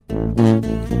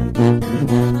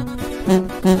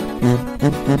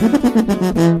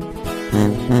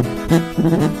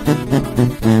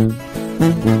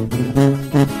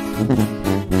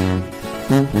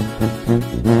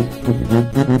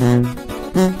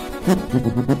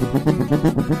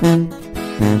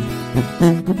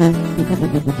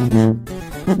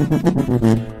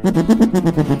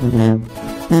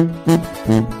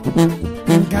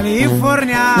En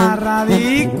California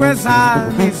radico, esa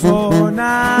es mi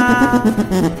zona.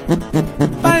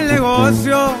 Para el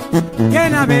negocio que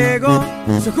navego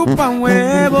se ocupa un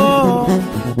huevo.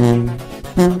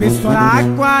 Pistola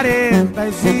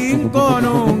 45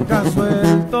 nunca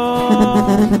suelto.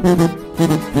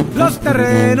 Los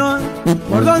terrenos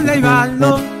por donde hay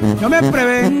baldo yo me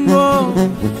prevengo.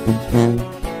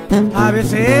 A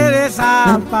veces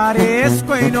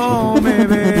desaparezco y no me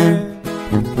ve.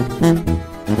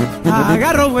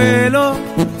 Agarro vuelo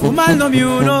fumándome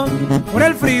uno por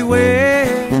el freeway.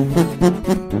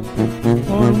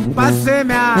 Por un pase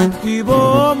me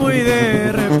activo muy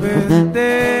de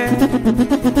repente.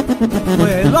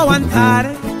 Puedo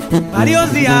aguantar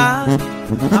varios días,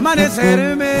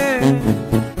 amanecerme.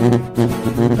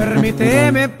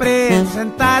 Permíteme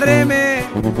presentarme,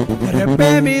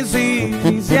 RP mis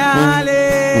iniciales.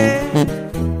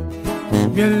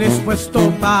 Bien dispuesto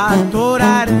para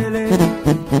atorarle.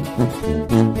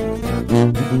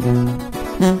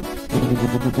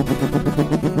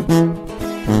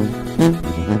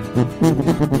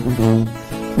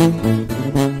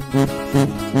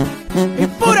 Y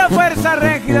pura fuerza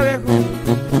rígida, viejo.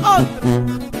 Otra.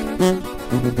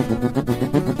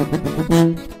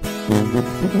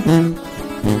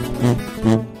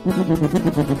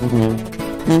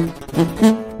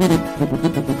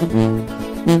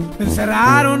 Me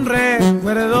encerraron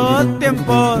recuerdos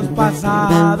tiempos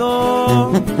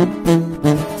pasados.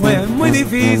 Fue muy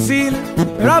difícil,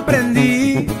 pero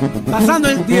aprendí pasando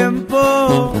el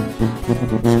tiempo.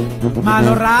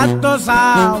 Malos ratos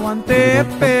aguanté,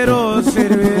 pero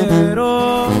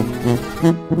sirvieron.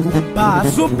 Para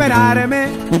superarme,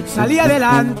 salí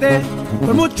adelante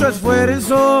con mucho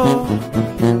esfuerzo.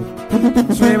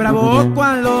 Soy bravo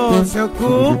cuando se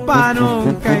ocupa,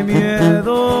 nunca hay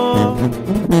miedo.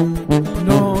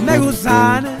 No me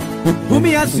gustan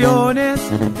humillaciones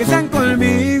que sean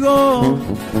conmigo.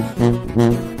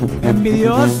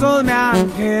 Envidiosos me han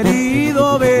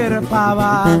querido ver para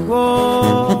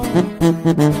abajo.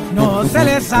 No se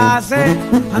les hace,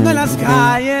 ando en las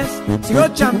calles, sigo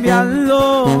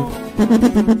chambeando.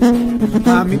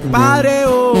 A mi padre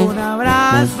un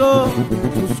abrazo,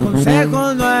 sus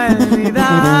consejos no he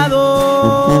olvidado.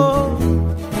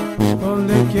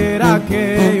 Donde quiera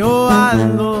que yo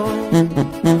ando.